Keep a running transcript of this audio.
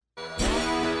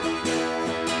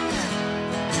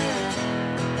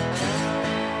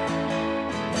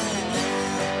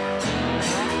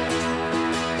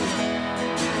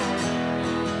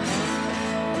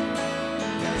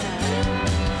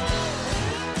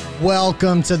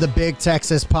Welcome to the Big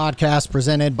Texas Podcast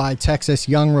presented by Texas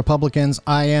Young Republicans.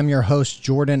 I am your host,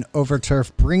 Jordan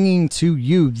Overturf, bringing to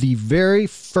you the very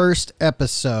first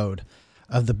episode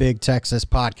of the Big Texas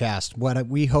Podcast, what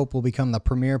we hope will become the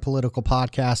premier political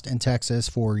podcast in Texas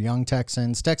for young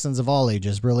Texans, Texans of all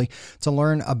ages, really, to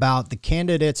learn about the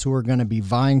candidates who are going to be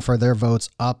vying for their votes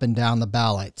up and down the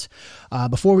ballot.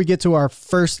 Before we get to our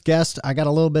first guest, I got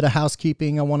a little bit of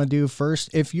housekeeping I want to do first.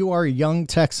 If you are a young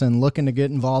Texan looking to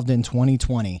get involved in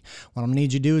 2020, what I'm going to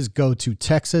need you to do is go to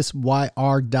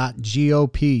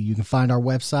texasyr.gop. You can find our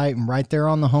website, and right there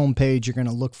on the homepage, you're going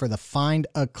to look for the Find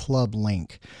a Club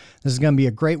link. This is going to be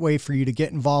a great way for you to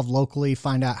get involved locally,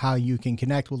 find out how you can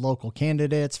connect with local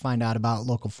candidates, find out about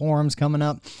local forums coming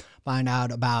up, find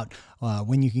out about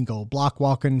when you can go block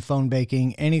walking, phone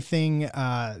baking, anything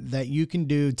that you can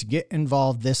do to get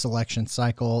involved this election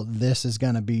cycle. This is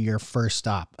going to be your first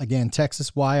stop. Again,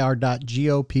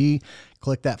 texasyr.gop.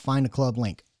 Click that Find a Club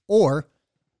link. Or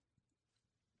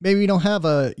maybe you don't have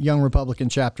a young Republican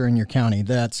chapter in your county.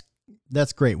 That's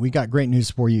great. We got great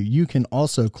news for you. You can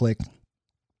also click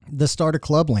the Start a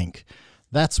Club link.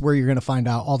 That's where you're going to find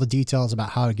out all the details about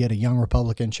how to get a young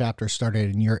Republican chapter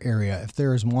started in your area. If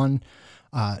there is one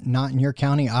not in your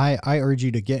county, I urge you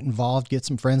to get involved, get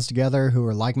some friends together who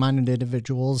are like-minded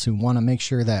individuals who want to make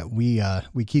sure that we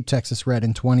keep Texas red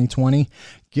in 2020.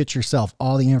 Get yourself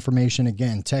all the information.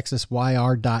 Again,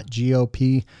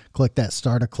 texasyr.gop. Click that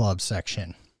Start a Club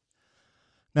section.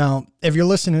 Now, if you're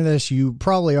listening to this, you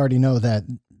probably already know that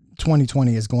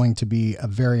 2020 is going to be a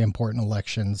very important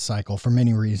election cycle for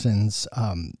many reasons.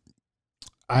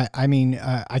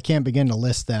 I can't begin to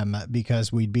list them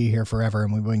because we'd be here forever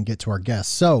and we wouldn't get to our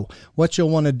guests. So what you'll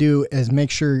want to do is make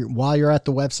sure while you're at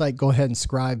the website, go ahead and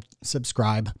subscribe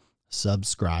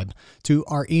to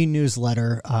our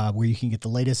e-newsletter where you can get the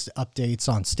latest updates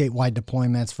on statewide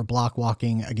deployments for block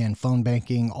walking, again, phone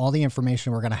banking, all the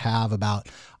information we're going to have about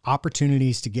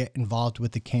opportunities to get involved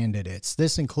with the candidates.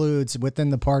 This includes within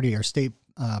the party or state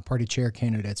party chair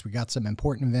candidates. We got some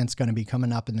important events going to be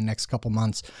coming up in the next couple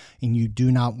months, and you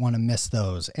do not want to miss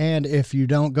those. And if you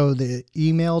don't go the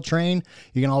email train,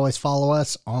 you can always follow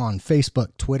us on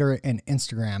Facebook, Twitter, and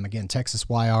Instagram. Again, Texas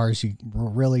YRs,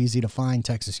 we're really easy to find,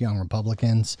 Texas Young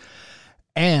Republicans.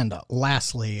 And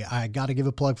lastly, I got to give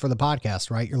a plug for the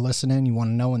podcast, right? You're listening. You want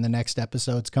to know when the next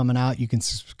episode's coming out. You can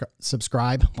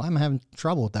subscribe. Well, I'm having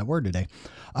trouble with that word today.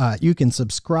 You can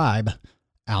subscribe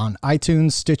on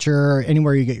iTunes, Stitcher,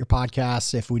 anywhere you get your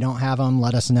podcasts. If we don't have them,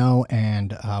 let us know,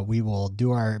 and we will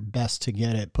do our best to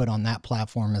get it put on that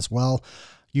platform as well.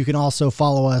 You can also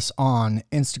follow us on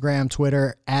Instagram,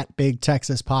 Twitter, at Big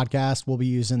Texas Podcast. We'll be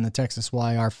using the Texas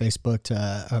YR Facebook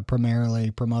to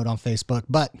primarily promote on Facebook.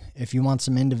 But if you want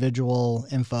some individual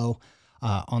info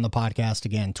on the podcast,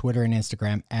 again, Twitter and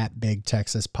Instagram, at Big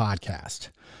Texas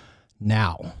Podcast.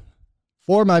 Now,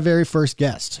 for my very first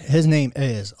guest, his name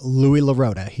is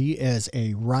LaRotta. He is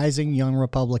a rising young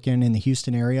Republican in the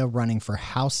Houston area running for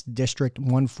House District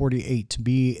 148 to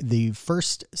be the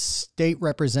first state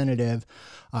representative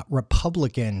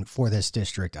Republican for this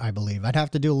district, I believe. I'd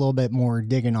have to do a little bit more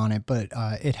digging on it, but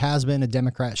it has been a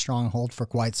Democrat stronghold for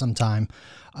quite some time.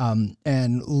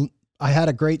 And I had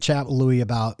a great chat with Louis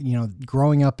about,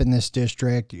 growing up in this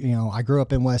district. I grew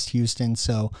up in West Houston,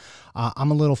 so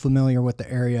I'm a little familiar with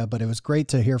the area, but it was great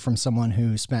to hear from someone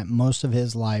who spent most of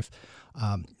his life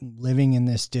living in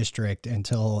this district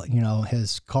until,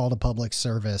 his call to public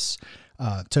service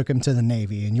took him to the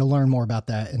Navy, and you'll learn more about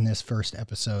that in this first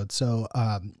episode. So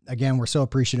again, we're so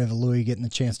appreciative of Louis getting the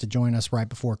chance to join us right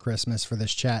before Christmas for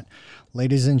this chat.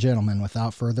 Ladies and gentlemen,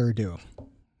 without further ado,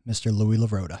 Mr. Louis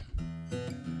LaRotta.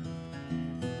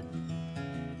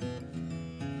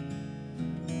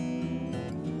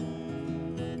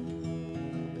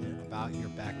 Your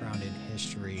background in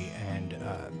history, and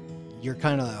you're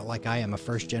kind of like I am, a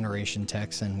first generation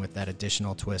Texan with that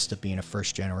additional twist of being a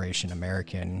first generation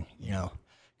American.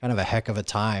 Kind of a heck of a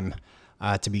time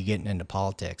to be getting into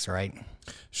politics, right?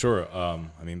 Sure.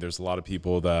 There's a lot of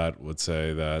people that would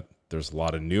say that there's a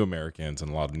lot of new Americans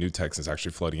and a lot of new Texans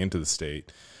actually flooding into the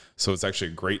state, so it's actually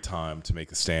a great time to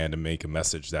make a stand and make a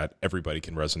message that everybody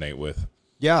can resonate with.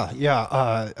 Yeah.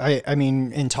 I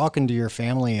mean, in talking to your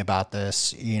family about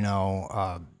this,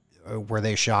 were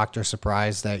they shocked or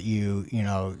surprised that you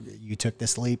took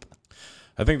this leap?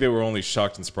 I think they were only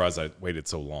shocked and surprised I waited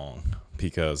so long,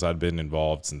 because I'd been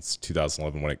involved since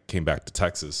 2011 when I came back to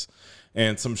Texas.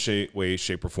 And some way,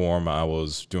 shape, or form, I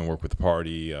was doing work with the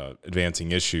party,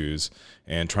 advancing issues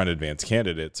and trying to advance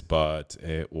candidates, but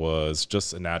it was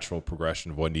just a natural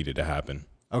progression of what needed to happen.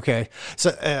 Okay.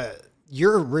 So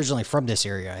you're originally from this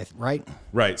area, right?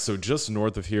 Right. So just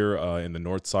north of here in the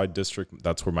North Side District,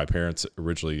 that's where my parents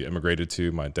originally immigrated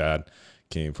to. My dad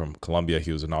came from Colombia.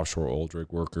 He was an offshore oil rig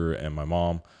worker. And my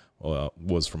mom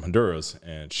was from Honduras,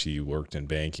 and she worked in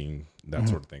banking, that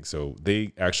sort of thing. So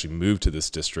they actually moved to this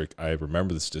district. I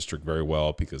remember this district very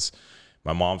well because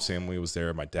my mom's family was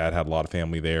there. My dad had a lot of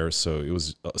family there. So it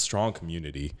was a strong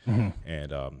community.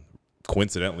 And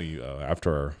coincidentally,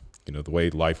 after the way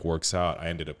life works out, I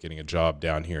ended up getting a job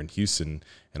down here in Houston,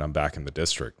 and I'm back in the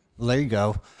district. Well, there you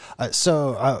go.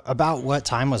 So about what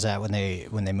time was that when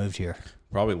they moved here?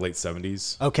 Probably late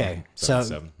 70s. Okay.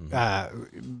 So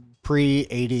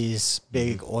pre-80s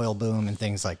big oil boom and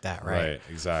things like that, right? Right,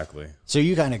 exactly. So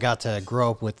you kind of got to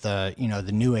grow up with the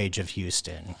new age of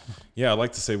Houston. Yeah, I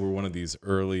like to say we're one of these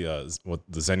early, the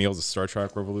Zennials,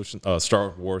 the Star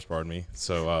Wars, pardon me.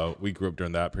 So we grew up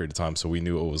during that period of time, so we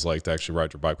knew what it was like to actually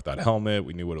ride your bike without a helmet.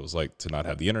 We knew what it was like to not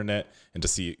have the internet and to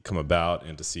see it come about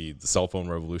and to see the cell phone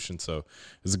revolution. So it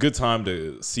was a good time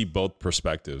to see both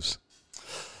perspectives.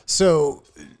 So,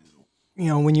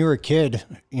 when you were a kid,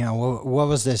 what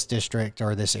was this district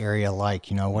or this area like?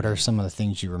 What are some of the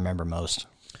things you remember most?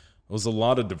 It was a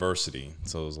lot of diversity.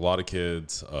 So it was a lot of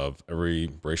kids of every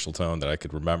racial tone that I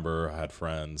could remember. I had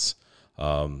friends.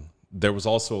 There was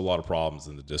also a lot of problems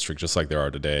in the district, just like there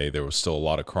are today. There was still a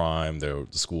lot of crime. The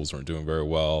schools weren't doing very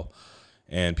well.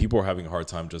 And people were having a hard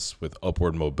time just with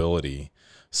upward mobility.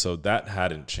 So that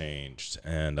hadn't changed.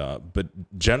 And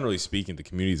but generally speaking, the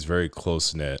community is very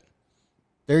close-knit.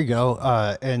 There you go.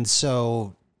 And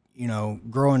so,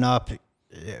 growing up,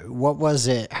 what was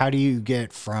it? How do you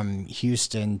get from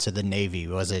Houston to the Navy?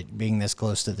 Was it being this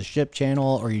close to the ship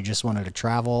channel, or you just wanted to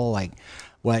travel? Like,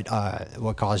 what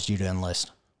caused you to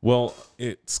enlist? Well,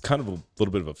 it's kind of a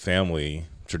little bit of a family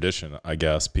tradition, I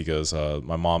guess, because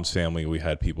my mom's family, we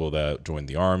had people that joined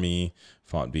the Army,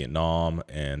 fought in Vietnam,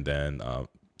 and then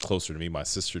closer to me, my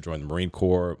sister joined the Marine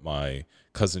Corps, my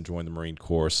cousin joined the Marine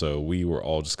Corps, so we were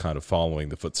all just kind of following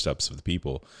the footsteps of the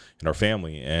people in our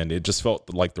family, and it just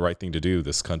felt like the right thing to do.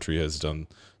 This country has done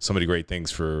so many great things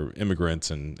for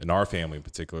immigrants, and in our family in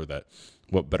particular, that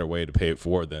what better way to pay it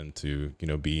forward than to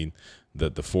be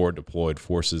the forward deployed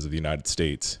forces of the United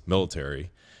States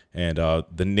military. And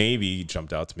the Navy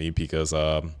jumped out to me because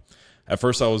at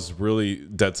first I was really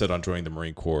dead set on joining the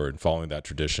Marine Corps and following that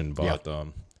tradition, but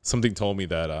something told me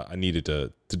that I needed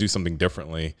to do something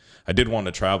differently. I did want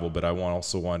to travel, but I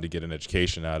also wanted to get an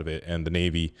education out of it. And the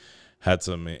Navy had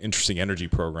some interesting energy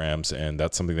programs, and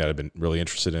that's something that I've been really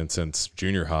interested in since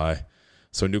junior high.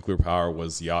 So nuclear power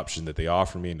was the option that they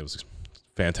offered me, and it was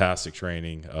fantastic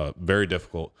training, very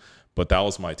difficult, but that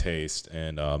was my taste.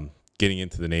 And getting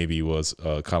into the Navy was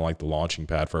kind of like the launching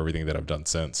pad for everything that I've done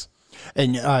since.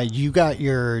 And you got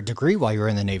your degree while you were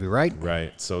in the Navy, right?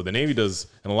 Right. So the Navy does,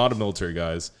 and a lot of military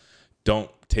guys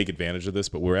don't take advantage of this,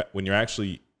 but when you're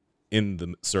actually in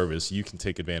the service, you can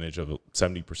take advantage of a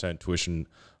 70% tuition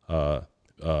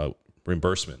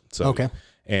reimbursement. So, okay.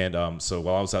 And so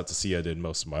while I was out to sea, I did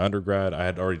most of my undergrad. I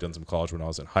had already done some college when I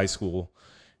was in high school.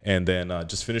 And then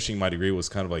just finishing my degree was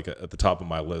kind of like at the top of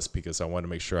my list because I wanted to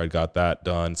make sure I got that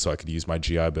done so I could use my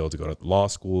GI Bill to go to law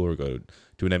school or go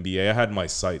to an MBA. I had my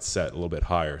sights set a little bit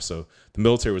higher. So the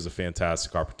military was a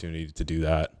fantastic opportunity to do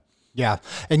that. Yeah.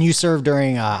 And you served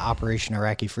during Operation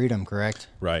Iraqi Freedom, correct?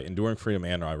 Right. Enduring Freedom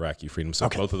and Iraqi Freedom. So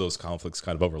both of those conflicts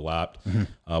kind of overlapped.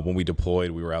 Mm-hmm. When we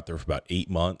deployed, we were out there for about 8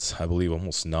 months, I believe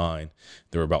almost 9.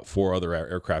 There were about 4 other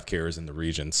aircraft carriers in the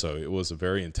region. So it was a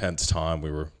very intense time. We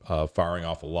were firing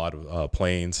off a lot of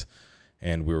planes,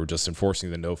 and we were just enforcing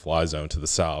the no-fly zone to the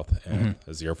south. And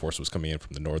as the Air Force was coming in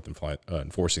from the north and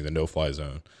enforcing the no-fly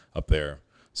zone up there.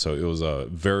 So it was a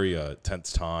very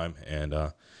tense time.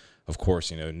 And of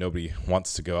course, nobody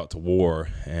wants to go out to war,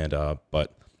 and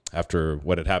but after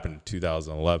what had happened in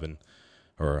 2011,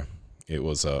 or it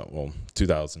was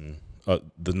 2000,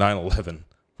 the 9/11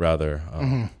 rather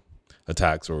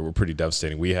attacks were pretty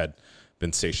devastating. We had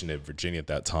been stationed in Virginia at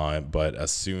that time, but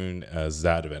as soon as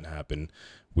that event happened,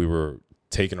 we were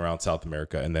taken around South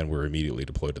America, and then we were immediately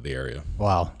deployed to the area.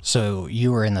 Wow. So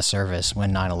you were in the service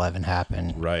when 9/11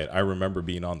 happened. Right. I remember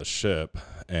being on the ship,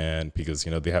 and because,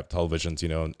 they have televisions,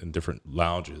 in different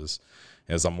lounges.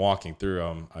 As I'm walking through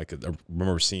them, I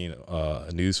remember seeing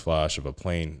a news flash of a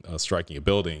plane striking a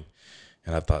building,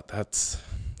 and I thought, that's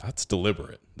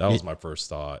deliberate. That was my first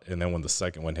thought. And then when the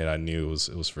second one hit, I knew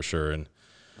it was for sure. And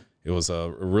it was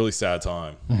a really sad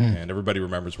time, and everybody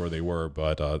remembers where they were,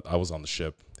 but I was on the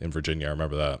ship in Virginia. I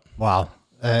remember that. Wow.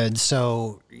 And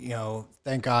so,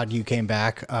 thank God you came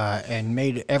back and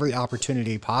made every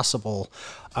opportunity possible.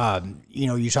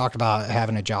 You talked about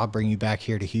having a job bring you back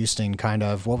here to Houston. Kind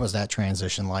of, what was that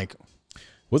transition like?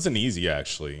 Wasn't easy,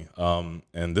 actually.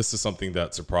 And this is something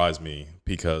that surprised me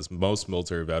because most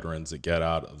military veterans that get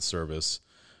out of the service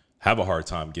have a hard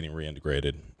time getting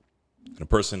reintegrated. And a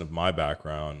person of my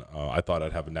background, I thought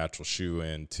I'd have a natural shoe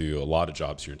into a lot of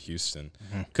jobs here in Houston.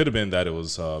 Could have been that it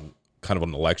was kind of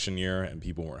an election year and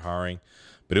people weren't hiring,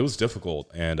 but it was difficult.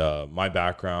 And my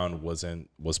background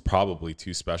was probably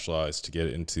too specialized to get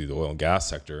into the oil and gas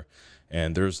sector.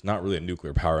 And there's not really a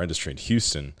nuclear power industry in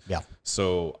Houston. Yeah.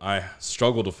 So I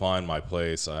struggled to find my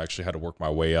place. I actually had to work my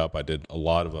way up. I did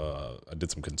I did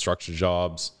some construction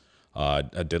jobs. I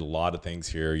did a lot of things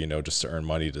here, just to earn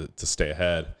money to stay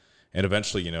ahead. And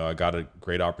eventually, I got a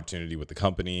great opportunity with the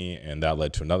company, and that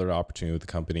led to another opportunity with the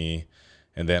company.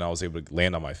 And then I was able to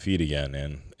land on my feet again.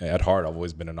 And at heart, I've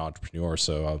always been an entrepreneur.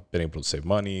 So I've been able to save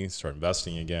money, start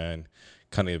investing again,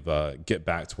 kind of get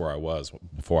back to where I was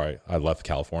before I left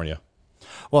California.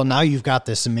 Well, now you've got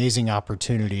this amazing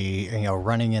opportunity,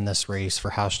 running in this race for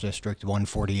House District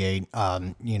 148,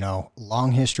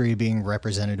 long history being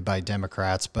represented by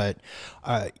Democrats, but,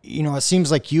 it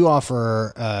seems like you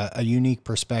offer a unique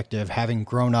perspective, having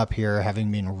grown up here,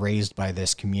 having been raised by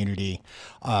this community.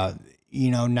 Now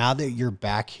that you're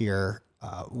back here,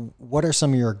 what are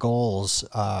some of your goals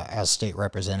as state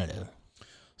representative?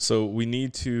 So we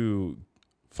need to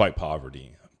fight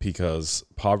poverty, because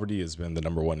poverty has been the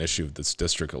number one issue of this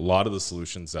district. A lot of the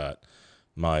solutions that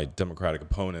my Democratic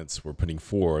opponents were putting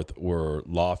forth were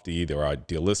lofty, they were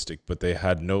idealistic, but they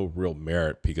had no real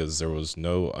merit because there was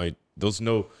no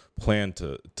plan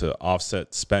to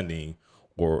offset spending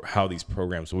or how these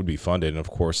programs would be funded. And of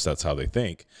course, that's how they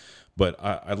think. But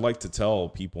I'd like to tell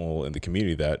people in the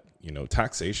community that,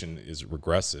 taxation is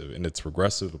regressive, and it's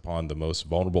regressive upon the most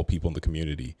vulnerable people in the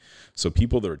community. So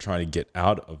people that are trying to get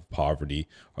out of poverty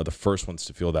are the first ones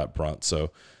to feel that brunt.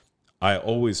 So I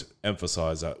always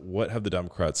emphasize that what have the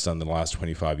Democrats done in the last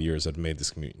 25 years that have made this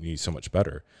community so much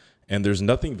better? And there's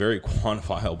nothing very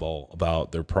quantifiable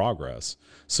about their progress.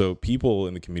 So people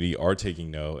in the community are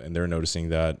taking note, and they're noticing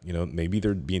that, maybe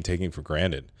they're being taken for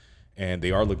granted. And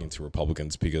they are looking to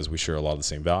Republicans because we share a lot of the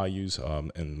same values.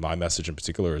 And my message in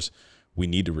particular is we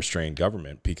need to restrain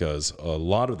government, because a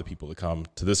lot of the people that come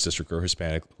to this district are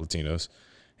Hispanic, Latinos,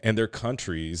 and their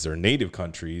countries, their native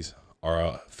countries,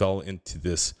 fell into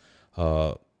this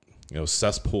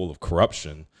cesspool of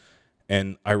corruption.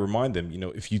 And I remind them,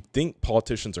 if you think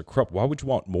politicians are corrupt, why would you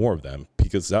want more of them?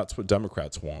 Because that's what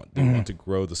Democrats want. They want to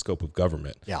grow the scope of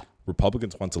government. Yeah.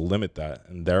 Republicans want to limit that,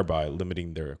 and thereby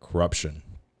limiting their corruption.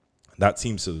 That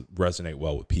seems to resonate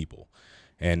well with people.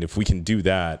 And if we can do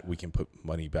that, we can put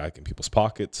money back in people's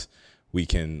pockets. We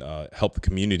can help the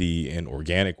community in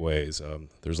organic ways.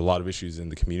 There's a lot of issues in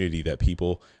the community that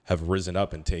people have risen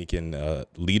up and taken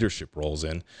leadership roles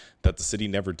in that the city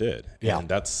never did. Yeah. And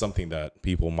that's something that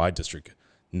people in my district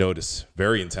notice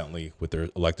very intently with their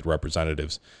elected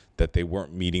representatives, that they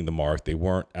weren't meeting the mark. They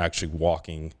weren't actually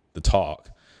walking the talk.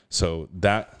 So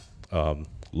that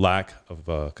lack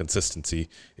of consistency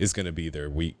is going to be their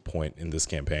weak point in this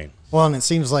campaign. Well, and it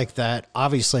seems like that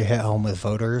obviously hit home with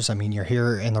voters. I mean, you're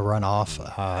here in the runoff,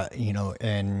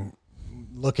 and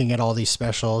looking at all these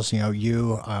specials,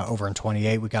 you over in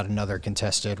 28, we got another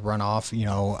contested runoff,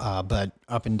 but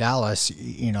up in Dallas,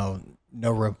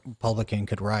 no Republican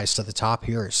could rise to the top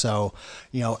here. So,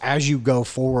 as you go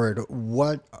forward,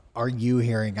 what are you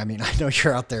hearing? I mean, I know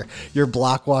you're out there, you're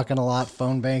block walking a lot,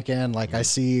 phone banking, like I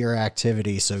see your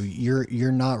activity. So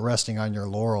you're not resting on your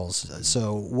laurels.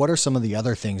 So what are some of the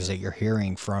other things that you're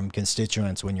hearing from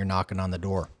constituents when you're knocking on the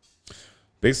door?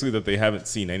 Basically, that they haven't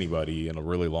seen anybody in a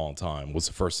really long time was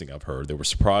the first thing I've heard. They were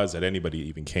surprised that anybody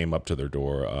even came up to their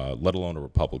door, let alone a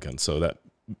Republican. So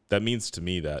that means to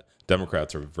me that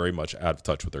Democrats are very much out of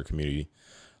touch with their community.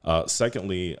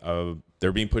 Secondly,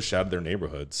 they're being pushed out of their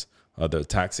neighborhoods. The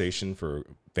taxation for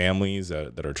families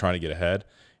that are trying to get ahead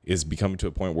is becoming to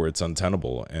a point where it's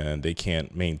untenable, and they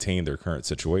can't maintain their current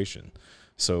situation.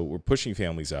 So we're pushing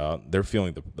families out. They're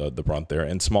feeling the brunt there,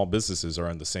 and small businesses are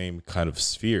in the same kind of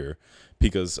sphere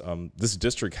because this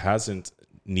district hasn't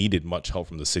needed much help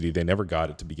from the city. They never got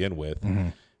it to begin with. Mm-hmm.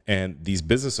 And these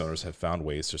business owners have found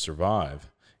ways to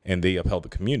survive, and they upheld the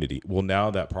community. Well,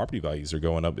 now that property values are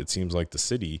going up, it seems like the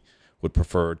city would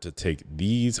prefer to take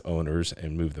these owners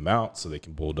and move them out so they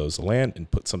can bulldoze the land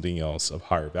and put something else of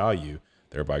higher value,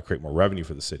 thereby create more revenue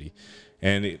for the city.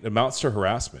 And it amounts to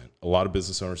harassment. A lot of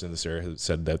business owners in this area have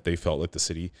said that they felt like the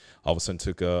city all of a sudden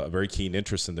took a very keen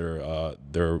interest in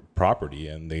their property,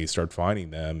 and they started finding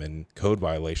them and code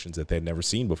violations that they had never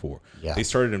seen before. Yeah. They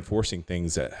started enforcing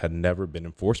things that had never been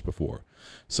enforced before.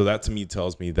 So that to me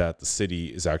tells me that the city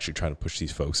is actually trying to push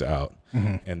these folks out.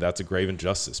 Mm-hmm. And that's a grave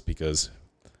injustice because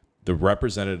the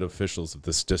representative officials of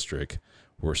this district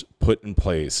were put in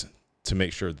place to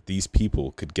make sure that these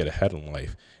people could get ahead in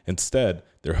life. Instead,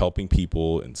 they're helping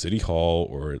people in city hall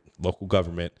or local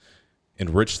government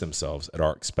enrich themselves at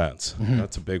our expense.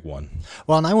 That's a big one.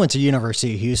 Well, and I went to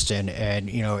University of Houston, and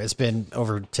it's been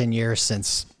over 10 years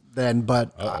since then,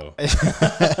 but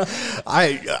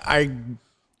I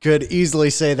could easily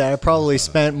say that I probably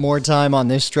spent more time on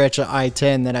this stretch of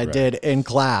I-10 than I did in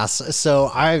class.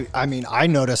 So I mean, I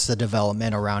noticed the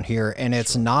development around here, and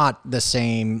it's not the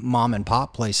same mom and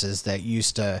pop places that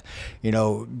used to,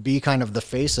 be kind of the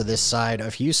face of this side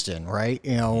of Houston, right?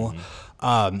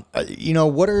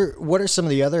 What are some of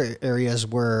the other areas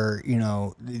where,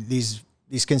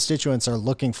 these constituents are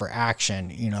looking for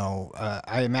action?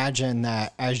 I imagine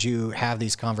that as you have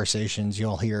these conversations,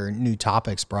 you'll hear new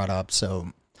topics brought up.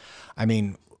 So, I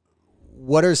mean,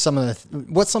 what's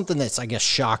something that's, I guess,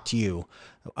 shocked you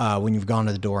when you've gone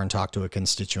to the door and talked to a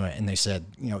constituent and they said,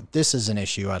 this is an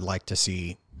issue I'd like to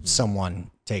see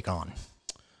someone take on?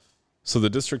 So the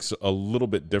district's a little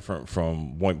bit different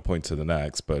from one point to the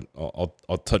next, but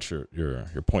I'll touch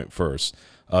your point first.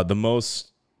 The most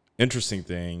interesting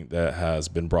thing that has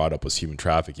been brought up was human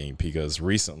trafficking, because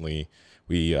recently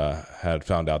we had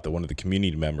found out that one of the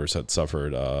community members had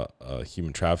suffered a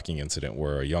human trafficking incident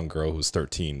where a young girl who was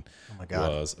 13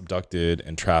 was abducted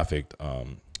and trafficked.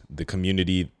 The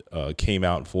community came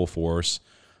out in full force,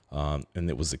 and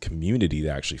it was the community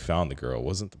that actually found the girl. It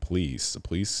wasn't the police. The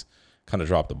police kind of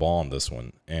dropped the ball on this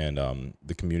one, and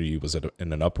the community was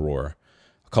in an uproar.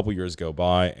 A couple years go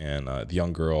by, and the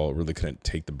young girl really couldn't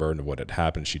take the burden of what had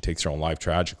happened. She takes her own life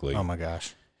tragically. Oh my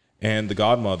gosh. And the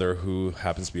godmother, who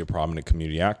happens to be a prominent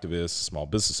community activist, small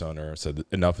business owner, said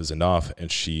that enough is enough.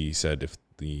 And she said, if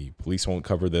the police won't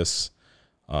cover this,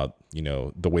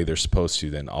 the way they're supposed to,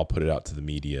 then I'll put it out to the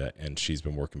media. And she's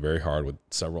been working very hard with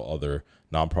several other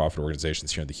nonprofit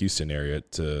organizations here in the Houston area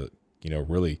to,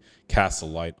 really cast a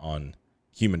light on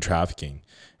human trafficking.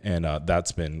 And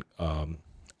that's been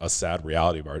a sad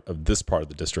reality of this part of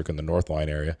the district in the North Line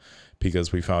area,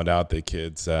 because we found out that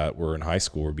kids that were in high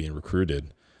school were being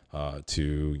recruited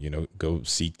to, go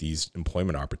seek these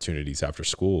employment opportunities after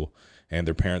school, and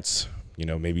their parents,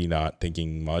 maybe not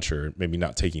thinking much or maybe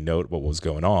not taking note of what was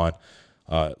going on,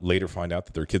 later find out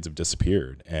that their kids have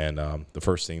disappeared. And the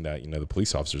first thing that, the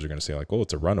police officers are going to say, like, oh,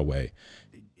 it's a runaway.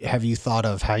 Have you thought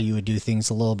of how you would do things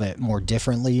a little bit more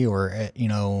differently, or,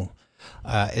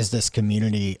 is this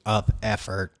community up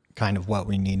effort kind of what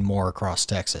we need more across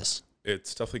Texas?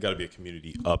 It's definitely got to be a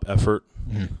community up effort.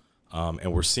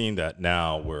 And we're seeing that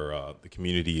now, where the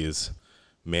community is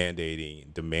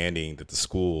demanding that the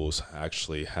schools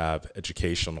actually have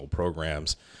educational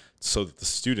programs so that the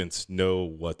students know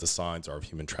what the signs are of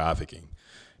human trafficking,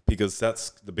 because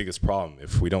that's the biggest problem.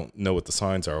 If we don't know what the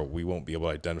signs are, we won't be able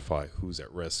to identify who's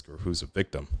at risk or who's a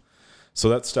victim. So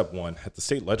that's step one. At the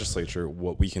state legislature,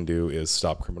 what we can do is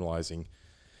stop criminalizing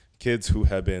kids who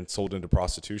have been sold into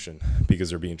prostitution because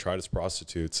they're being tried as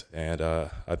prostitutes. And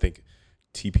I think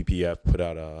TPPF put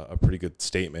out a pretty good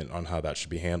statement on how that should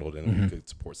be handled, and we could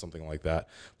support something like that.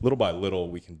 Little by little,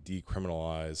 we can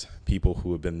decriminalize people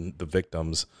who have been the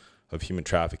victims of human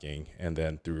trafficking, and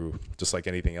then through, just like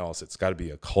anything else, it's got to be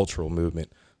a cultural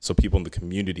movement. So people in the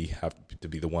community have to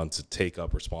be the ones to take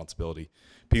up responsibility,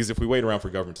 because if we wait around for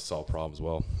government to solve problems,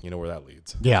 well, you know where that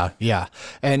leads. Yeah.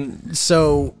 And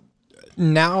so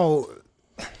now,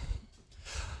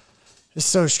 it's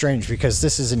so strange, because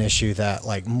this is an issue that,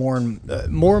 like, more and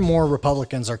more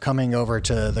Republicans are coming over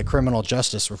to the criminal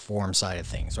justice reform side of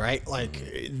things, right?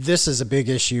 Like, this is a big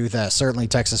issue that certainly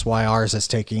Texas YRs is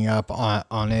taking up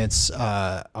on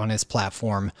its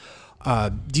platform.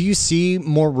 Do you see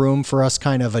more room for us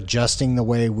kind of adjusting the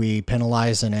way we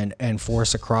penalize and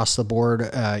enforce across the board?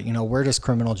 Where does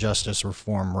criminal justice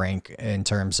reform rank in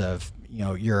terms of,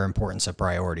 your importance of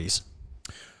priorities?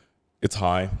 It's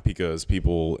high, because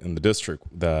people in the district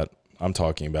that I'm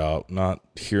talking about, not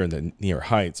here in the near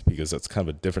heights, because that's kind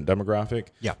of a different demographic.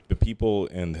 Yeah. But people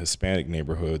in the Hispanic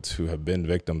neighborhoods who have been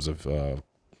victims of,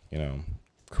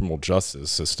 criminal justice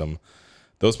system,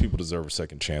 those people deserve a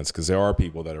second chance, because there are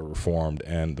people that are reformed.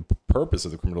 And the purpose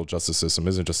of the criminal justice system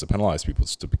isn't just to penalize people,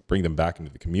 it's to bring them back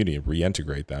into the community and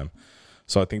reintegrate them.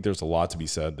 So I think there's a lot to be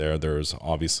said there. There's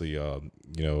obviously,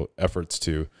 efforts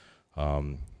to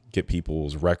get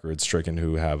people's records stricken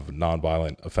who have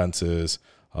nonviolent offenses,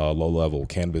 low-level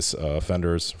cannabis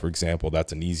offenders, for example.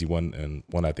 That's an easy one, and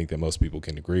one I think that most people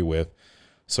can agree with.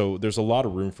 So there's a lot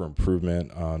of room for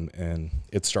improvement, and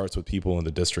it starts with people in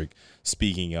the district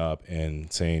speaking up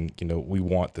and saying, we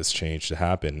want this change to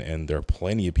happen. And there are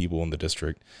plenty of people in the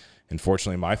district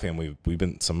Unfortunately,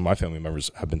 some of my family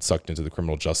members have been sucked into the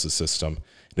criminal justice system,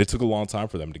 and it took a long time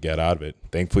for them to get out of it.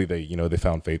 Thankfully, they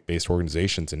found faith-based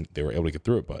organizations and they were able to get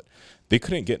through it, but they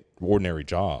couldn't get ordinary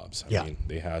jobs. I mean,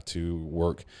 they had to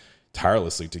work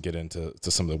tirelessly to get into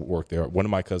some of the work there. One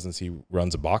of my cousins, he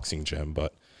runs a boxing gym,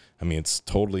 but I mean, it's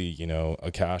totally,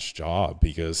 a cash job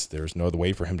because there's no other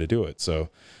way for him to do it. So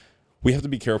we have to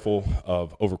be careful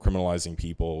of over-criminalizing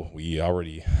people. We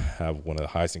already have one of the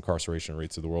highest incarceration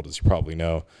rates of the world, as you probably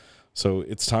know. So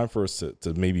it's time for us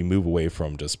to maybe move away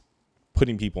from just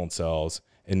putting people in cells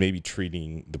and maybe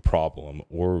treating the problem,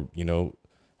 or,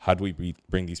 how do we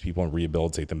bring these people and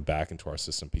rehabilitate them back into our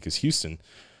system? Because Houston,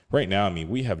 right now, I mean,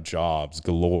 we have jobs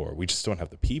galore. We just don't have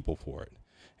the people for it.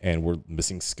 And we're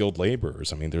missing skilled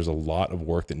laborers. I mean, there's a lot of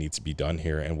work that needs to be done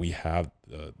here, and we have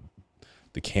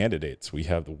the candidates, we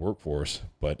have the workforce,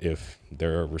 but if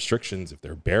there are restrictions, if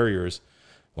there are barriers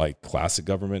like classic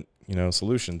government,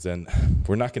 solutions, then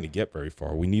we're not going to get very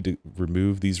far. We need to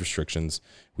remove these restrictions.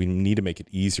 We need to make it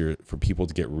easier for people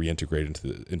to get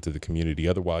reintegrated into the community.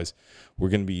 Otherwise, we're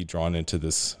going to be drawn into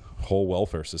this whole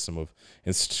welfare system of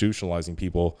institutionalizing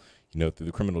people, through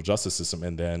the criminal justice system,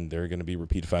 and then they're going to be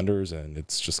repeat offenders, and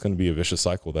it's just going to be a vicious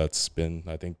cycle. That's been,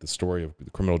 I think, the story of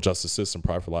the criminal justice system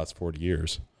probably for the last 40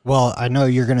 years. Well, I know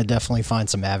you're going to definitely find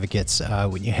some advocates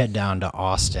when you head down to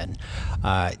Austin.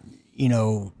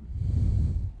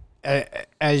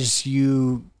 As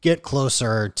you get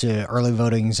closer to early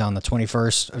votings on the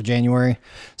 21st of January,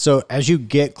 so as you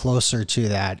get closer to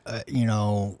that,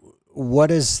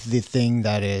 what is the thing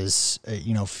that is,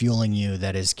 fueling you,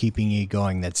 that is keeping you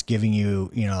going, that's giving you,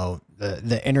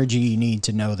 the energy you need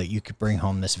to know that you could bring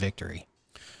home this victory?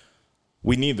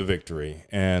 We need the victory,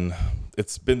 and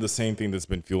it's been the same thing that's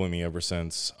been fueling me ever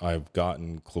since I've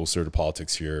gotten closer to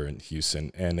politics here in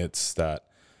Houston, and it's that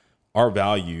our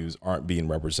values aren't being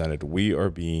represented. We are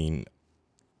being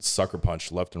sucker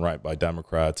punched left and right by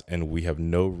Democrats, and we have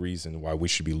no reason why we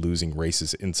should be losing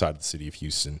races inside the city of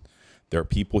Houston. There are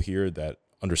people here that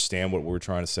understand what we're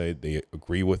trying to say. They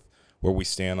agree with where we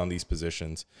stand on these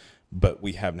positions, but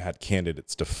we haven't had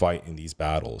candidates to fight in these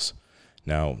battles.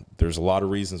 Now, there's a lot of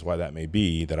reasons why that may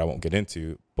be that I won't get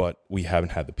into, but we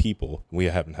haven't had the people. We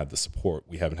haven't had the support.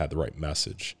 We haven't had the right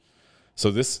message. So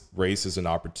this race is an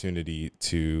opportunity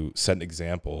to set an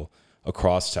example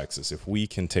across Texas. If we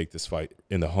can take this fight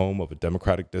in the home of a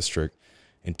Democratic district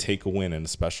and take a win in a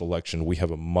special election, we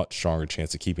have a much stronger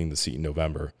chance of keeping the seat in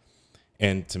November.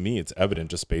 And to me, it's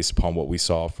evident just based upon what we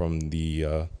saw from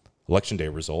the election day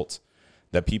results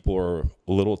that people are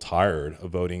a little tired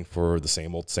of voting for the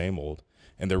same old,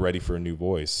 and they're ready for a new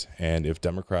voice. And if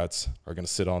Democrats are going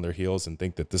to sit on their heels and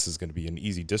think that this is going to be an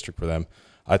easy district for them,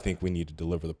 I think we need to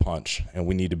deliver the punch, and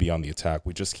we need to be on the attack.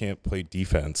 We just can't play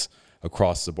defense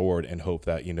across the board and hope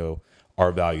that,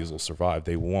 our values will survive.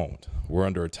 They won't. We're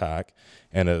under attack.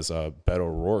 And as Beto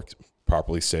O'Rourke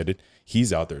properly stated,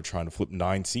 he's out there trying to flip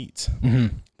 9 seats.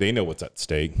 Mm-hmm. They know what's at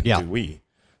stake. Yeah. Do we?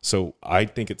 So I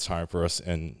think it's time for us,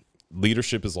 and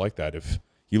leadership is like that. If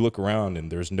you look around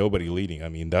and there's nobody leading, I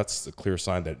mean, that's the clear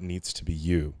sign that it needs to be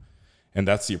you. And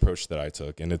that's the approach that I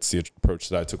took. And it's the approach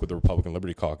that I took with the Republican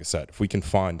Liberty Caucus, that if we can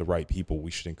find the right people,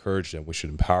 we should encourage them. We should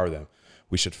empower them.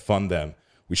 We should fund them.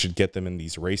 We should get them in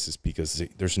these races, because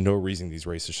there's no reason these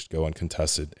races should go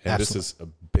uncontested. And Absolutely. This is a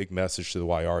big message to the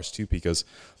YRs too, because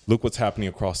look what's happening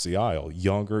across the aisle.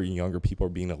 Younger and younger people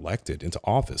are being elected into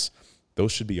office.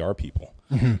 Those should be our people.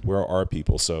 Mm-hmm. We're our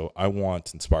people. So I want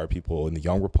to inspire people in the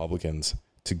young Republicans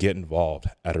to get involved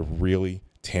at a really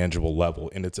tangible level.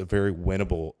 And it's a very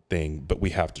winnable thing, but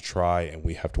we have to try and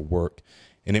we have to work.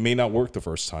 And it may not work the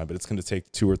first time, but it's going to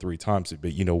take 2 or 3 times.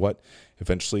 But you know what?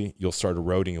 Eventually, you'll start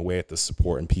eroding away at the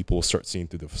support, and people will start seeing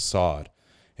through the facade,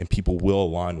 and people will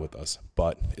align with us.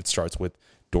 But it starts with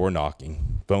door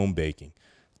knocking, phone baking,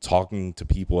 talking to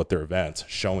people at their events,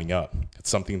 showing up.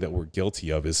 It's something that we're guilty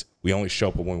of, is we only show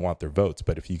up when we want their votes.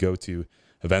 But if you go to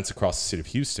events across the city of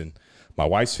Houston, my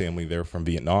wife's family, they're from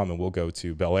Vietnam, and we'll go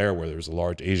to Bel Air, where there's a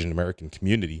large Asian American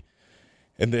community.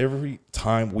 And every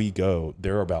time we go,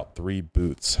 there are about 3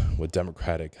 booths with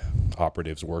Democratic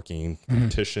operatives working, mm-hmm.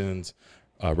 petitions,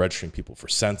 registering people for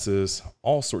census,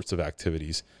 all sorts of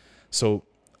activities. So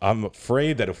I'm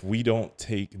afraid that if we don't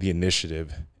take the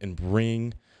initiative and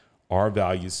bring our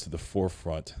values to the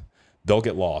forefront, they'll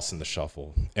get lost in the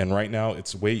shuffle. And right now,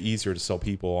 it's way easier to sell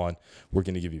people on, we're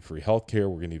going to give you free healthcare,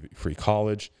 we're going to give you free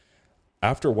college.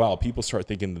 After a while, people start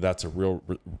thinking that that's a real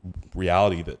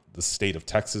reality that the state of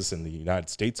Texas and the United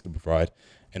States can provide.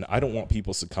 And I don't want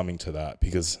people succumbing to that,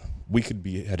 because we could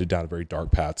be headed down a very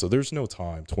dark path. So there's no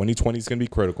time. 2020 is going to be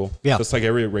critical, just like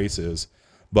every race is.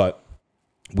 But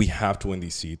We have to win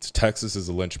these seats. Texas is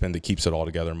the linchpin that keeps it all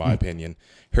together, in my opinion.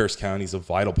 Harris County is a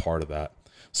vital part of that.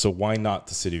 So why not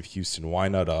the city of Houston? Why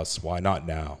not us? Why not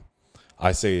now?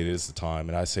 I say it is the time,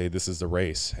 and I say this is the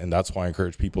race, and that's why I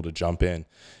encourage people to jump in.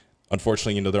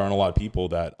 Unfortunately, there aren't a lot of people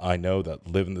that I know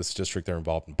that live in this district that are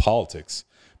involved in politics,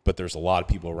 but there's a lot of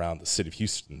people around the city of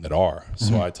Houston that are.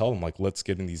 So I tell them, let's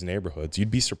get in these neighborhoods. You'd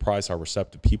be surprised how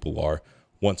receptive people are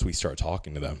once we start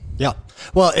talking to them. Yeah.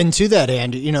 Well, and to that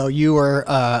end, you are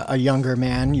a younger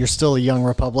man. You're still a young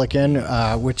Republican,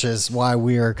 which is why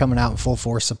we are coming out in full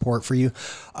force support for you.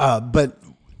 But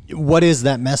what is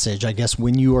that message? I guess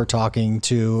when you are talking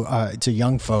to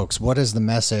young folks, what is the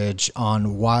message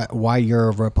on why you're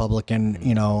a Republican?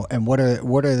 And what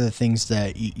are the things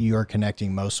that you are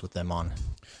connecting most with them on?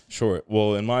 Sure.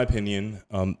 Well, in my opinion,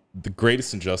 the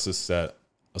greatest injustice that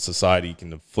a society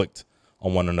can inflict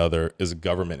on one another is a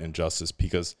government injustice,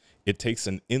 because it takes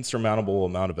an insurmountable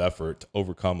amount of effort to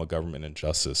overcome a government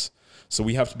injustice. So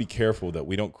we have to be careful that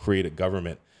we don't create a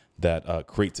government that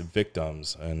creates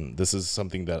victims. And this is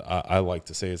something that I like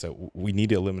to say, is that we need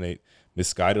to eliminate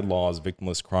misguided laws,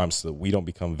 victimless crimes, so that we don't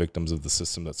become victims of the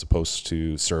system that's supposed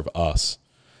to serve us.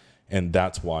 And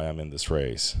that's why I'm in this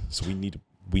race. So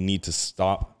we need to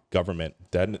stop government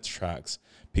dead in its tracks,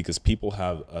 because people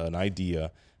have an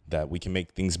idea that we can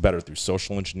make things better through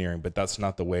social engineering, but that's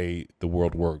not the way the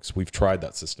world works. We've tried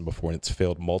that system before, and it's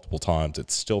failed multiple times.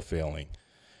 It's still failing.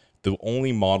 The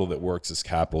only model that works is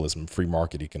capitalism, free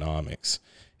market economics.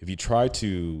 If you try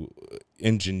to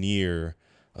engineer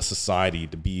a society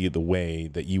to be the way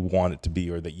that you want it to be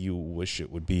or that you wish it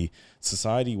would be,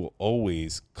 society will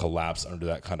always collapse under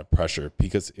that kind of pressure,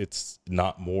 because it's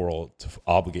not moral to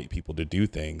obligate people to do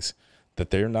things that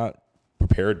they're not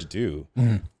prepared to do.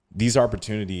 These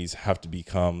opportunities have to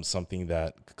become something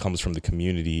that comes from the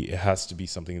community. It has to be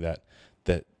something that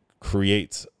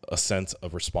creates a sense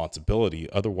of responsibility.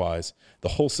 Otherwise, the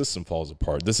whole system falls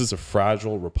apart. This is a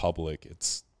fragile republic.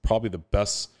 It's probably the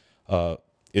best,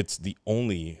 it's the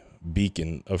only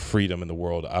beacon of freedom in the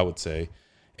world, I would say.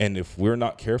 And if we're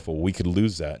not careful, we could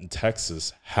lose that. And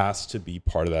Texas has to be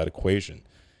part of that equation.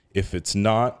 If it's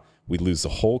not, we lose the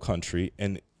whole country.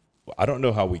 And I don't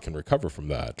know how we can recover from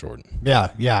that, Jordan.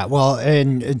 Yeah. Well,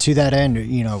 and to that end,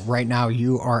 right now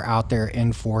you are out there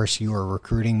in force. You are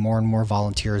recruiting more and more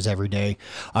volunteers every day.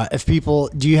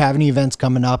 Do you have any events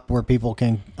coming up where people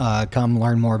can come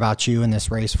learn more about you in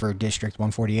this race for District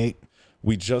 148?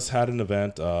 We just had an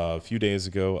event a few days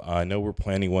ago. I know we're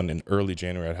planning one in early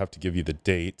January. I'd have to give you the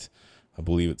date. I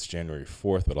believe it's January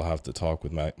 4th, but I'll have to talk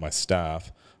with my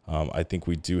staff. I think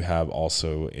we do have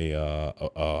also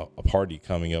a party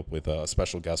coming up with a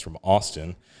special guest from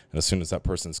Austin. And as soon as that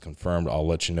person's confirmed, I'll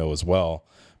let you know as well.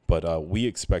 But we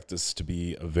expect this to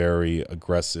be a very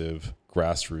aggressive,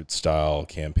 grassroots style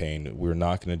campaign. We're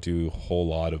not going to do a whole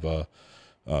lot of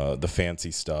the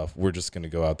fancy stuff. We're just going to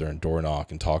go out there and door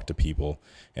knock and talk to people.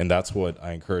 And that's what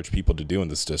I encourage people to do in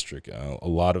this district. A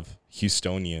lot of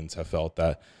Houstonians have felt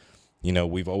that,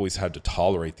 we've always had to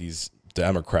tolerate these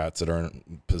Democrats that are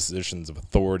in positions of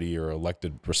authority or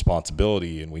elected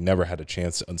responsibility, and we never had a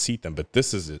chance to unseat them. But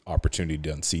this is an opportunity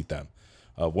to unseat them.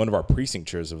 One of our precinct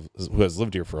chairs who has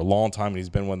lived here for a long time, and he's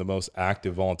been one of the most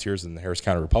active volunteers in the Harris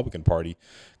County Republican Party,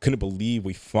 couldn't believe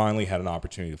we finally had an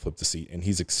opportunity to flip the seat, and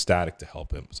he's ecstatic to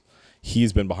help him.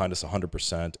 He's been behind us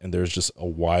 100%, and there's just a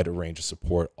wide range of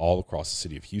support all across the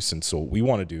city of Houston. So what we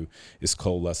want to do is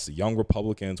coalesce the young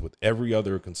Republicans with every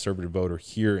other conservative voter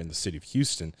here in the city of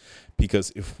Houston,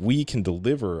 because if we can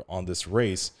deliver on this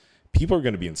race, people are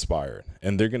going to be inspired,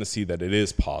 and they're going to see that it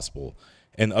is possible.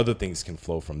 And other things can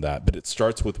flow from that. But it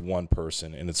starts with one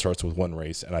person, and it starts with one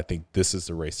race. And I think this is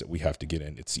the race that we have to get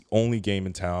in. It's the only game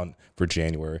in town for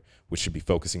January. We should be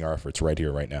focusing our efforts right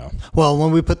here, right now. Well,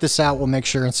 when we put this out, we'll make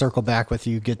sure and circle back with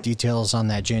you, get details on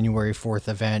that January 4th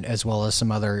event, as well as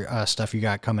some other stuff you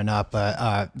got coming up.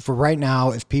 For right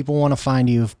now, if people want to find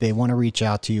you, if they want to reach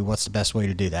out to you, what's the best way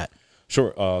to do that?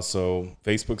 Sure. So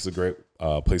Facebook's a great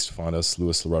place to find us.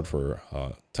 LaRotta for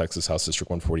Texas House District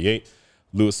 148.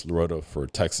 LaRotta for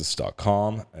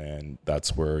Texas.com, and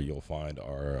that's where you'll find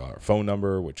our phone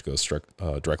number, which goes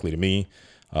directly to me.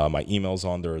 My email's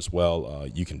on there as well.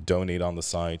 You can donate on the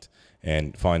site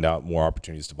and find out more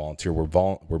opportunities to volunteer.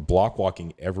 We're block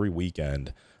walking every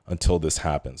weekend until this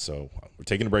happens. So we're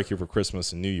taking a break here for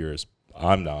Christmas and New Year's.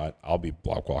 I'm not. I'll be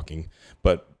block walking.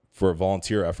 But for a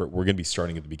volunteer effort, we're going to be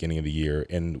starting at the beginning of the year,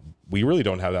 and we really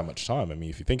don't have that much time. I mean,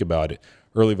 if you think about it,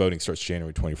 early voting starts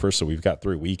January 21st, so we've got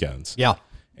 3 weekends. Yeah.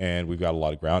 And we've got a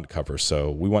lot of ground to cover, so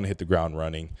we want to hit the ground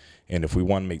running. And if we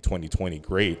want to make 2020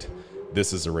 great,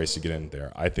 this is a race to get in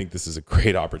there. I think this is a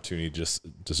great opportunity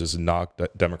to just knock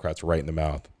Democrats right in the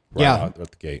mouth. Right out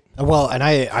at the gate. Well, and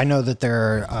I know that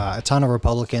there are a ton of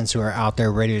Republicans who are out there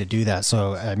ready to do that.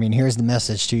 So, I mean, here's the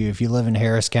message to you. If you live in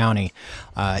Harris County,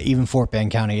 even Fort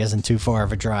Bend County isn't too far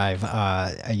of a drive.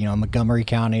 Montgomery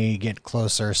County, get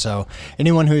closer. So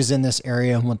anyone who's in this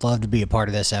area would love to be a part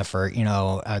of this effort.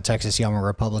 Texas Young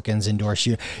Republicans endorse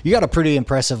you. You got a pretty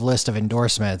impressive list of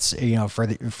endorsements,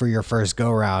 for your first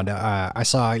go around. I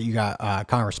saw you got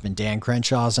Congressman Dan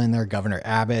Crenshaw's in there, Governor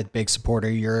Abbott, big supporter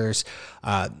of yours,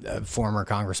 former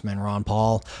Congressman Ron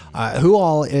Paul. Who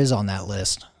all is on that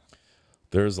list?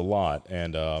 There's a lot.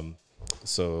 And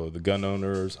so the gun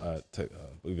owners, I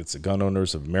believe it's the Gun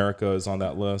Owners of America is on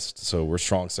that list. So we're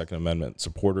strong Second Amendment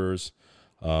supporters.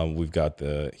 We've got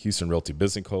the Houston Realty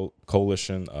Business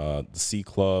Coalition, the C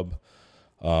Club.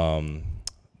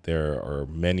 There are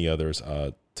many others.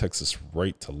 Texas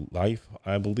Right to Life,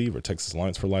 I believe, or Texas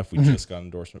Alliance for Life. We just got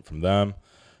endorsement from them.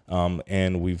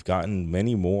 And we've gotten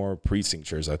many more precinct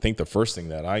chairs. I think the first thing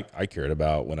that I cared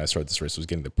about when I started this race was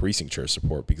getting the precinct chair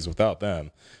support, because without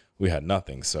them, we had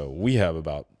nothing. So we have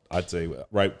about, I'd say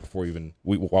right before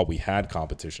while we had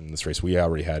competition in this race, we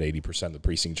already had 80% of the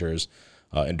precinct chairs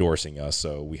endorsing us.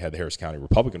 So we had the Harris County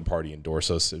Republican Party endorse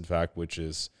us, in fact, which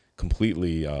is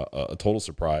completely a total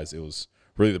surprise. It was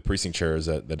really the precinct chairs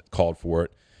that called for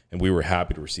it, and we were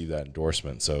happy to receive that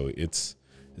endorsement. So it's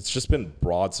just been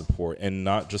broad support, and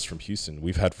not just from Houston.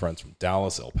 We've had friends from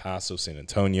Dallas, El Paso, San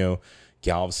Antonio,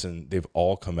 Galveston. They've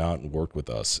all come out and worked with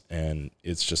us, and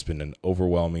it's just been an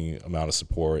overwhelming amount of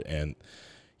support. And,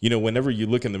 whenever you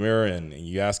look in the mirror and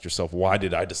you ask yourself, why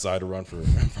did I decide to run for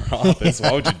office?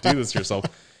 Why would you do this to yourself?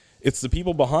 It's the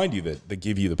people behind you that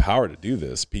give you the power to do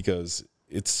this, because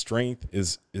its strength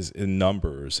is in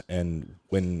numbers. And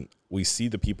when we see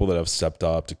the people that have stepped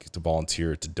up to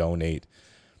volunteer, to donate,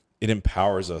 it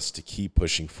empowers us to keep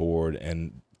pushing forward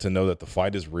and to know that the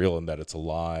fight is real and that it's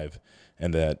alive,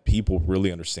 and that people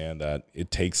really understand that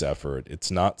it takes effort. It's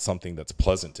not something that's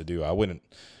pleasant to do. I wouldn't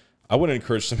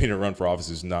encourage somebody to run for office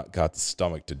who's not got the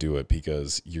stomach to do it,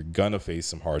 because you're going to face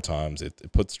some hard times.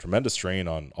 It puts tremendous strain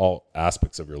on all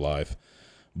aspects of your life,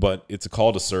 but it's a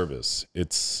call to service.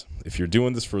 If you're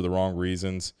doing this for the wrong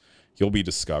reasons, you'll be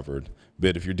discovered.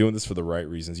 But if you're doing this for the right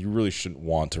reasons, you really shouldn't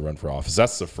want to run for office.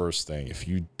 That's the first thing. If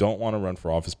you don't want to run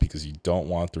for office because you don't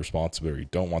want the responsibility, you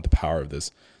don't want the power of this,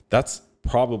 that's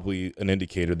probably an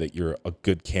indicator that you're a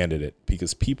good candidate,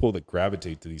 because people that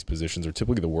gravitate to these positions are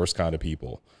typically the worst kind of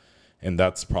people. And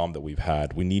that's the problem that we've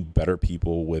had. We need better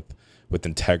people with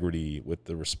integrity, with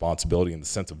the responsibility and the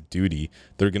sense of duty.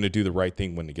 They're going to do the right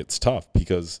thing when it gets tough,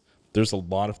 because there's a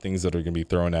lot of things that are going to be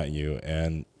thrown at you,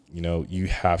 and you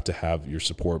have to have your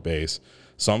support base.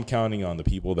 So I'm counting on the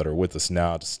people that are with us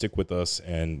now to stick with us,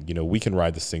 and we can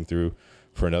ride this thing through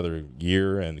for another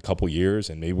year and a couple years,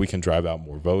 and maybe we can drive out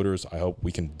more voters. I hope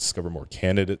we can discover more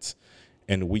candidates,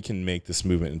 and we can make this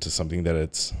movement into something that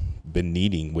it's been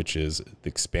needing, which is the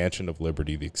expansion of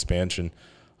liberty, the expansion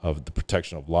of the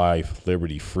protection of life,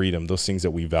 liberty, freedom, those things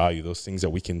that we value, those things that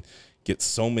we can get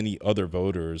so many other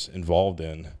voters involved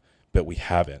in, but we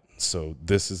haven't. So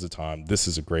this is the time. This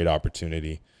is a great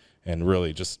opportunity. And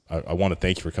really I want to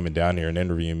thank you for coming down here and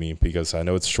interviewing me, because I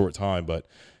know it's a short time, but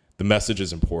the message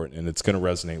is important and it's going to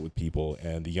resonate with people.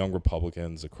 And the young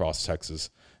Republicans across Texas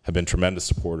have been tremendous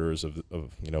supporters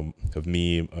of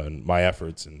me and my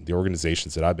efforts and the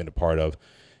organizations that I've been a part of.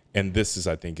 And this is,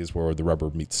 I think, is where the rubber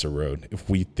meets the road. If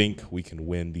we think we can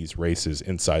win these races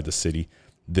inside the city,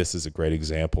 this is a great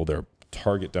example. There are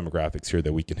target demographics here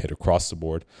that we can hit across the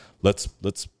board. Let's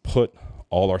put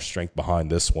all our strength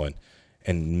behind this one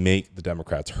and make the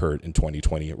Democrats hurt in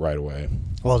 2020 right away.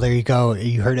 Well, there you go.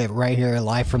 You heard it right here,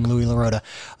 live from Louis LaRotta.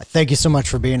 Thank you so much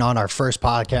for being on our first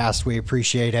podcast. We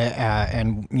appreciate it.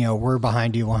 And, we're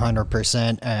behind you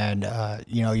 100%. And,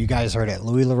 you guys heard it,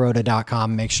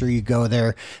 louislarotta.com. Make sure you go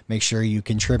there. Make sure you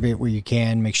contribute where you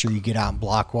can. Make sure you get out and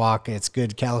block walk. It's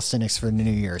good calisthenics for the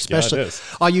new year, especially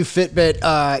all you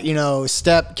Fitbit,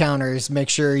 step counters. Make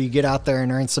sure you get out there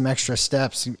and earn some extra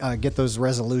steps, get those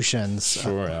resolutions.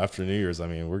 Sure. After New Year's,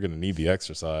 we're going to need the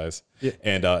exercise. Yeah.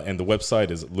 And the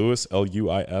website is Louis,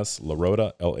 LUIS,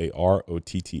 LaRotta,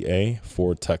 LAROTTA,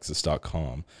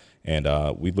 fortexas.com.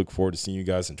 And we look forward to seeing you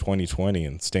guys in 2020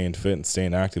 and staying fit and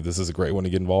staying active. This is a great one to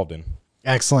get involved in.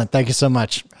 Excellent. Thank you so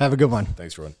much. Have a good one.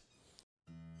 Thanks, Rowan.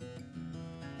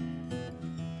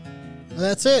 Well,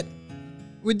 that's it.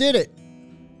 We did it.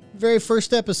 Very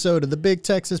first episode of the Big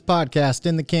Texas Podcast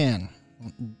in the can.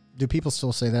 Do people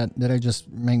still say that? Did I just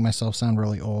make myself sound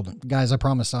really old? Guys, I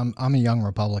promise I'm a young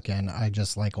Republican. I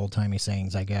just like old-timey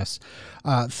sayings, I guess.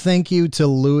 Thank you to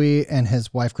Louis and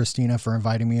his wife, Christina, for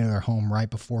inviting me to their home right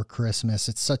before Christmas.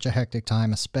 It's such a hectic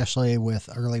time, especially with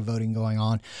early voting going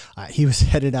on. He was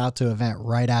headed out to an event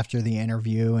right after the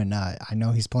interview, and I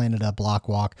know he's planning a block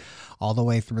walk all the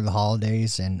way through the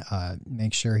holidays and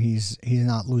make sure he's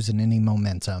not losing any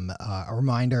momentum. A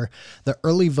reminder, the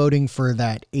early voting for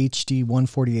that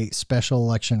HD148 special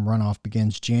election runoff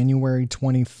begins January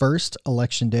 21st.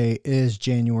 Election day is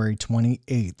January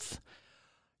 28th.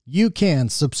 You can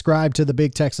subscribe to the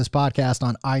Big Texas Podcast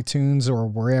on iTunes or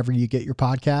wherever you get your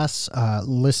podcasts.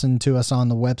 Listen to us on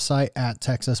the website at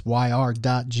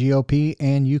texasyr.gop,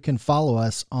 and you can follow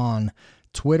us on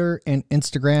Twitter and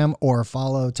Instagram, or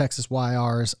follow Texas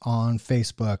YRs on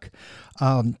Facebook.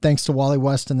 Thanks to Wally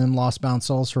West and them Lost Bound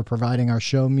Souls for providing our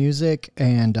show music.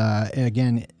 And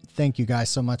again, thank you guys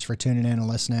so much for tuning in and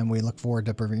listening. We look forward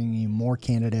to bringing you more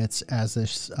candidates as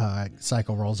this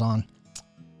cycle rolls on.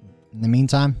 In the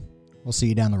meantime, we'll see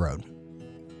you down the road.